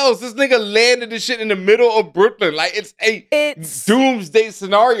massive L's. This nigga landed this shit in the middle of Brooklyn. Like it's doomsday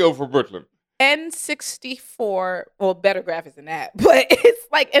scenario for Brooklyn. N64, well, better graphics than that, but it's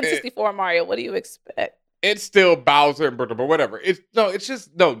like N64 Mario. What do you expect? It's still Bowser and Brooklyn, but whatever. It's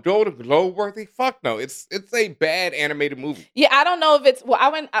just Golden Globe worthy. Fuck no. It's a bad animated movie. Yeah, I don't know if it's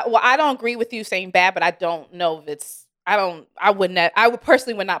I don't agree with you saying bad, but I don't know if it's I would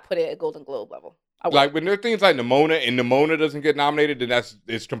personally would not put it at Golden Globe level. Like when there are things like Nimona and Nimona doesn't get nominated, then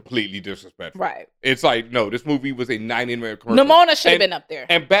it's completely disrespectful. Right. It's like, no, this movie was a 90-minute commercial. Nimona should have been up there.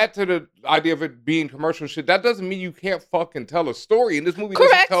 And back to the idea of it being commercial shit, that doesn't mean you can't fucking tell a story. And this movie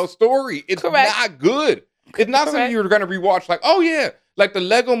doesn't tell a story. It's not good. It's not something you're going to rewatch like, oh yeah. Like the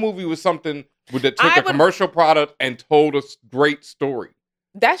Lego movie was something that took a commercial product and told a great story.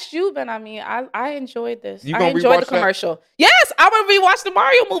 That's you, but I mean, I enjoyed this. You I enjoyed the commercial. That? Yes, I would rewatch the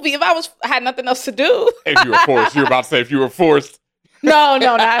Mario movie if I had nothing else to do. If you were forced, you were about to say if you were forced. No,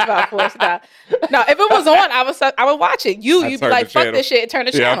 not about forced. No, if it was on, I would watch it. You'd be like, fuck this shit, and turn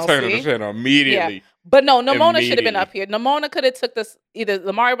the channel. Yeah, I'll turn the channel immediately. Yeah. But no, Nimona should have been up here. Nimona could have took this either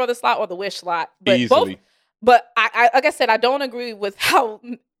the Mario Brothers slot or the Wish slot. But easily. But I like I said, I don't agree with how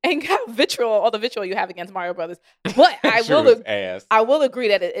all the vitriol you have against Mario Brothers. But I will agree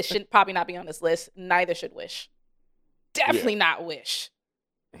that it should probably not be on this list. Neither should Wish. Definitely not Wish.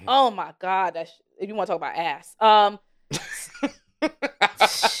 Oh my God. If you want to talk about ass.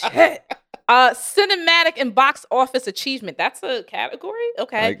 Shit. Cinematic and box office achievement. That's a category?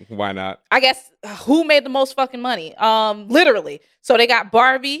 Okay. Like, why not? I guess who made the most fucking money? Literally. So they got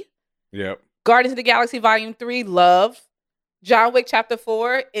Barbie. Yep. Guardians of the Galaxy Volume 3, love. John Wick Chapter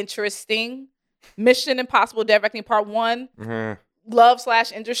 4, interesting. Mission Impossible Dead Reckoning Part 1, love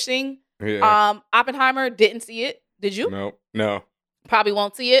 / interesting. Yeah. Oppenheimer, didn't see it. Did you? No. Probably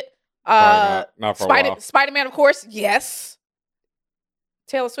won't see it. Not for a while. Spider-Man, of course, yes.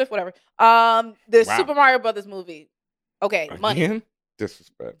 Taylor Swift, whatever. The Super Mario Brothers movie. Okay, money. Again?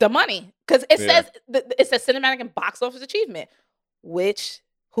 Disrespect. The money. Because it says cinematic and box office achievement.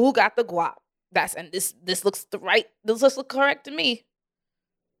 Who got the guap? This looks correct to me.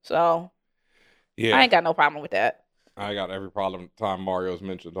 So yeah, I ain't got no problem with that. I got every problem time Mario's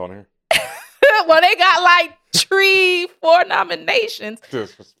mentioned on here. Well, they got like 4 nominations.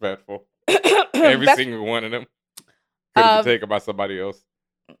 Disrespectful. Every single one of them could have been taken by somebody else.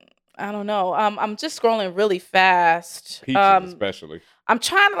 I don't know. I'm just scrolling really fast. Peaches especially. I'm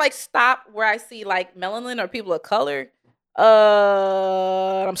trying to like stop where I see like melanin or people of color.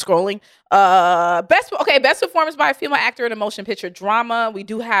 I'm scrolling. Best performance by a female actor in a motion picture drama. We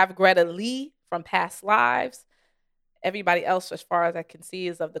do have Greta Lee from Past Lives. Everybody else, as far as I can see,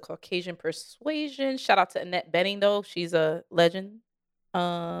 is of the Caucasian persuasion. Shout out to Annette Bening, though. She's a legend. There's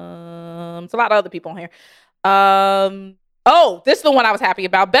a lot of other people on here. This is the one I was happy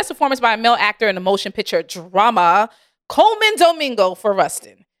about. Best performance by a male actor in a motion picture drama. Coleman Domingo for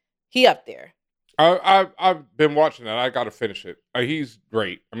Rustin. He up there. I've been watching that. I got to finish it. He's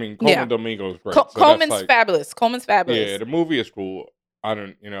great. I mean, Coleman Domingo is great. Coleman's fabulous. Coleman's fabulous. Yeah, the movie is cool.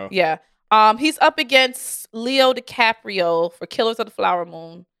 Yeah. He's up against Leo DiCaprio for Killers of the Flower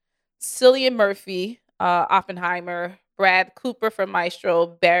Moon, Cillian Murphy, Oppenheimer, Brad Cooper for Maestro,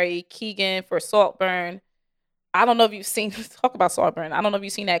 Barry Keoghan for Saltburn. I don't know if you've seen talk about Saltburn. I don't know if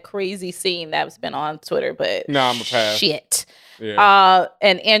you've seen that crazy scene that's been on Twitter, but no, I'm a pass. Shit. Yeah.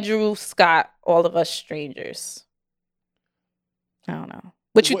 And Andrew Scott, All of Us Strangers. I don't know.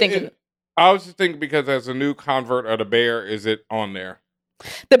 What you thinking? I was just thinking because as a new convert of The Bear, is it on there?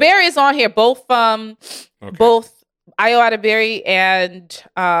 The Bear is on here. Both Ayo Adeberry and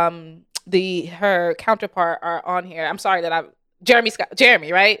her counterpart are on here. I'm sorry that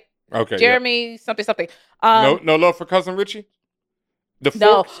Jeremy, right? Okay. Jeremy something. No love for Cousin Richie? The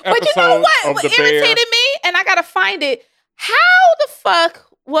No. Forks But you know episode what? of What the Bear. irritated me, and I gotta find it. How the fuck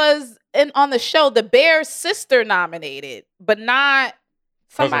was on the show the Bear's sister nominated, but not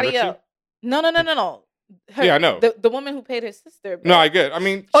somebody Richie? else? No. Yeah, I know. The woman who played his sister. No, I get. I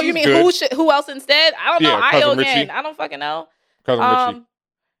mean, Oh, she's you mean good. who else instead? I don't know. Yeah, Cousin Io Richie. again. I don't fucking know. Cousin Richie.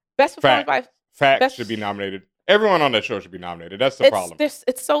 Best performance by Facts should be nominated. Everyone on that show should be nominated. That's the problem.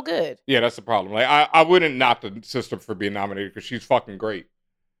 It's so good. Yeah, that's the problem. Like I wouldn't knock the sister for being nominated because she's fucking great.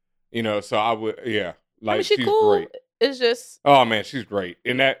 You know, so I would. Yeah, like I mean, she's cool. Great. It's just. Oh man, she's great.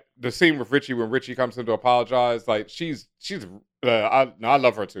 And the scene with Richie when Richie comes in to apologize, like she's. I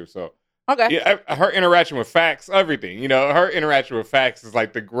love her too. So. Okay. Yeah, her interaction with Fax, everything. You know, her interaction with Fax is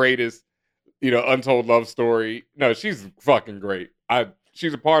like the greatest, untold love story. No, she's fucking great.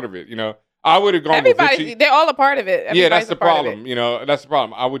 She's a part of it. You know, I would have gone with Richie. They're all a part of it. Yeah, that's the problem. You know, that's the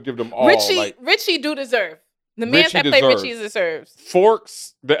problem. I would give them all. Richie do deserve. The man that played Richie deserves.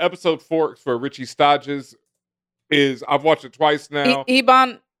 Forks, the episode Forks for Richie Stodges is, I've watched it twice now.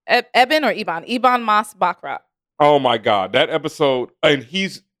 Eben Mas Baccarat. Oh my God, that episode, and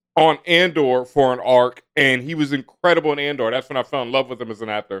he's on Andor for an arc, and he was incredible in Andor. That's when I fell in love with him as an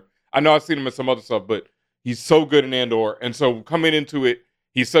actor. I know I've seen him in some other stuff, but he's so good in Andor. And so coming into it,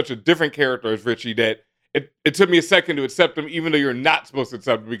 he's such a different character as Richie that it took me a second to accept him, even though you're not supposed to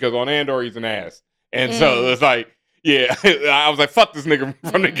accept him, because on Andor, he's an ass. And so it's like, yeah, I was like, fuck this nigga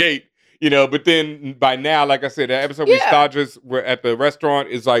from the gate, but then by now, like I said, that episode where Stodges were at the restaurant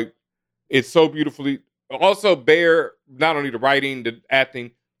is like, it's so beautifully. Also, Bear, not only the writing, the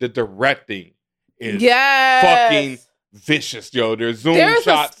acting, the directing is fucking vicious, yo. There's zoom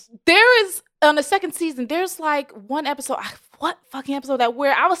shots. There is, on the second season, there's like one episode, what fucking episode that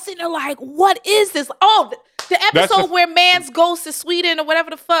where I was sitting there like, what is this? Oh, the episode where Man's Ghost is Sweden or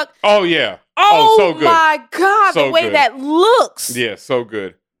whatever the fuck. Oh, yeah. Oh, so good. My God, so the way good. that looks. Yeah, so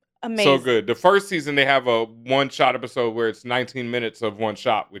good. Amazing. So good. The first season, they have a one-shot episode where it's 19 minutes of one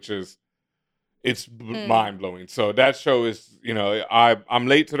shot, which is, it's mind-blowing. So that show is, I'm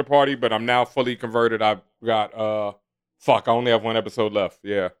late to the party, but I'm now fully converted. I've got, I only have one episode left.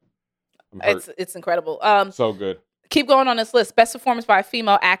 Yeah. It's incredible. So good. Keep going on this list. Best performance by a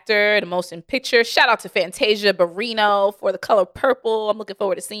female actor, the motion picture. Shout out to Fantasia Barrino for The Color Purple. I'm looking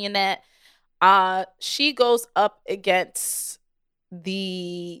forward to seeing that. She goes up against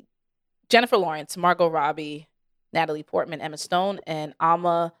the Jennifer Lawrence, Margot Robbie, Natalie Portman, Emma Stone, and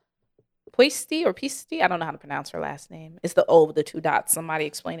Alma Pisti. I don't know how to pronounce her last name. It's the O with the two dots. Somebody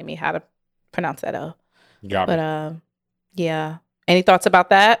explain to me how to pronounce that O. But yeah. Any thoughts about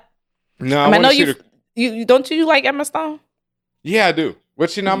that? No, I know you don't you like Emma Stone? Yeah, I do.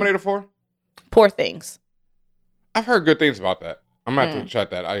 What's she nominated for? Poor Things. I've heard good things about that. I'm gonna have to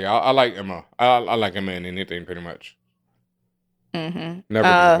check that. I like Emma. I like Emma in anything pretty much. Never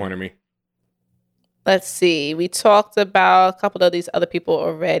disappointed me. Let's see. We talked about a couple of these other people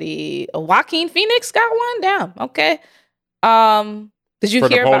already. Joaquin Phoenix got one down. Okay. Did you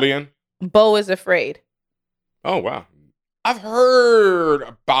hear Napoleon? About Beau is Afraid? Oh wow. I've heard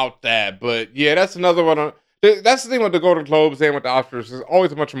about that, but yeah, that's another one. That's the thing with the Golden Globes and with the Oscars. There's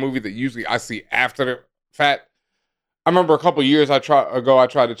always a bunch of movies that usually I see after the fact. I remember a couple of years I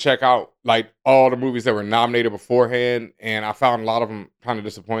tried to check out like all the movies that were nominated beforehand, and I found a lot of them kind of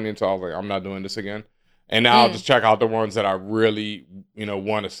disappointing. So I was like, I'm not doing this again. And now I'll just check out the ones that I really,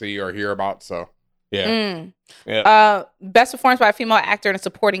 want to see or hear about. So yeah. Best performance by a female actor in a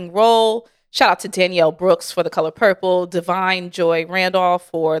supporting role. Shout out to Danielle Brooks for The Color Purple, Divine Joy Randolph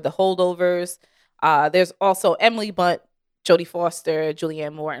for The Holdovers. There's also Emily Bunt, Jodie Foster,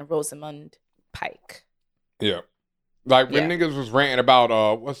 Julianne Moore, and Rosamund Pike. Yeah. Like when niggas was ranting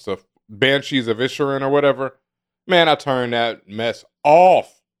about what's the Banshees of Inisherin or whatever, man, I turned that mess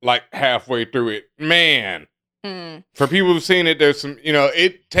off like halfway through it. Man. For people who've seen it, there's some,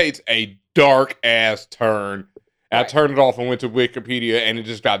 it takes a dark ass turn. Right. I turned it off and went to Wikipedia, and it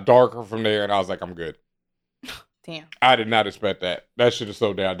just got darker from there, and I was like, I'm good. Damn. I did not expect that. That shit is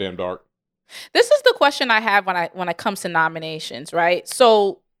so damn dark. This is the question I have when it comes to nominations, right?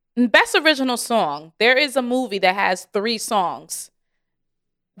 So, Best Original Song, there is a movie that has 3 songs.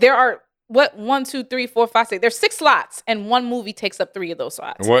 There are, 1, 2, 3, 4, 5, 6. There's 6 slots, and one movie takes up 3 of those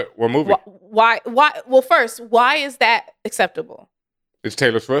slots. What movie? Why? Well, first, why is that acceptable? It's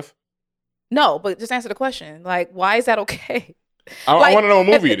Taylor Swift? No, but just answer the question. Like, why is that okay? I want to know what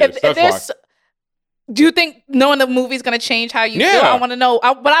movie it is. That's why. Do you think knowing the movie's going to change how you feel? I want to know.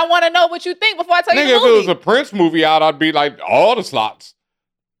 But I want to know what you think before I tell you the movie. If it was a Prince movie out, I'd be like, all the slots.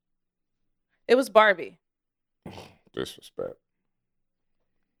 It was Barbie. Disrespect.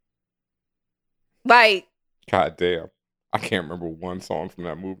 Like, God damn. I can't remember one song from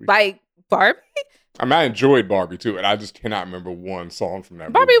that movie. like Barbie? I mean, I enjoyed Barbie too, and I just cannot remember one song from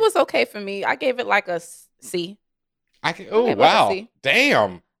that Barbie movie. was okay for me. I gave it like a C. Oh, like a wow. C.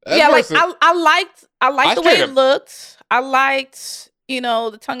 Damn. Yeah, like I liked the way straight it looked. I liked,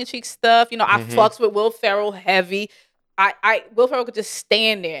 the tongue-in-cheek stuff. I fucks with Will Ferrell heavy. Will Ferrell could just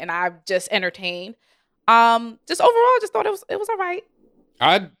stand there and I just entertained. Just overall, I just thought it was all right.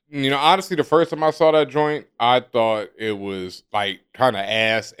 Honestly, the first time I saw that joint, I thought it was like kind of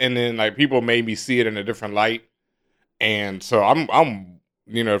ass, and then like people made me see it in a different light, and so I'm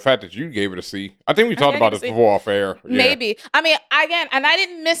the fact that you gave it a C. I think we talked about this before off air. Yeah. Maybe. I mean, again, and I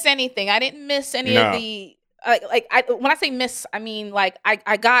didn't miss anything. I didn't miss any of the when I say miss, I mean like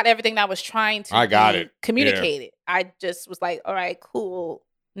I got everything that I was trying to communicate it. I just was like, all right, cool,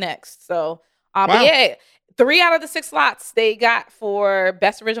 next. So, wow. But yeah. 3 out of the 6 slots they got for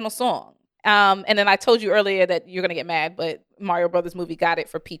best original song. And then I told you earlier that you're gonna get mad, but Mario Brothers movie got it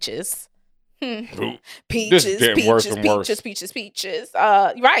for Peaches. Peaches.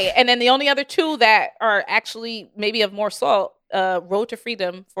 Right. And then the only other 2 that are actually maybe of more salt, Road to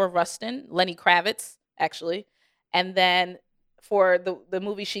Freedom for Rustin, Lenny Kravitz, actually. And then for the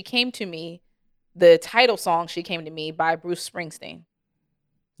movie She Came to Me, the title song She Came to Me by Bruce Springsteen.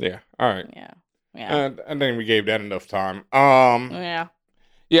 Yeah. All right. Yeah. I think we gave that enough time. Yeah,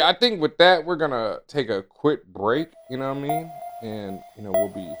 I think with that, we're going to take a quick break, you know what I mean? And, we'll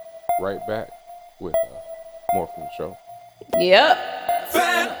be right back with more from the show. Yep.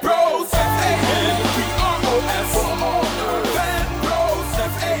 Fan Bros, F-A-N-B-R-O-S.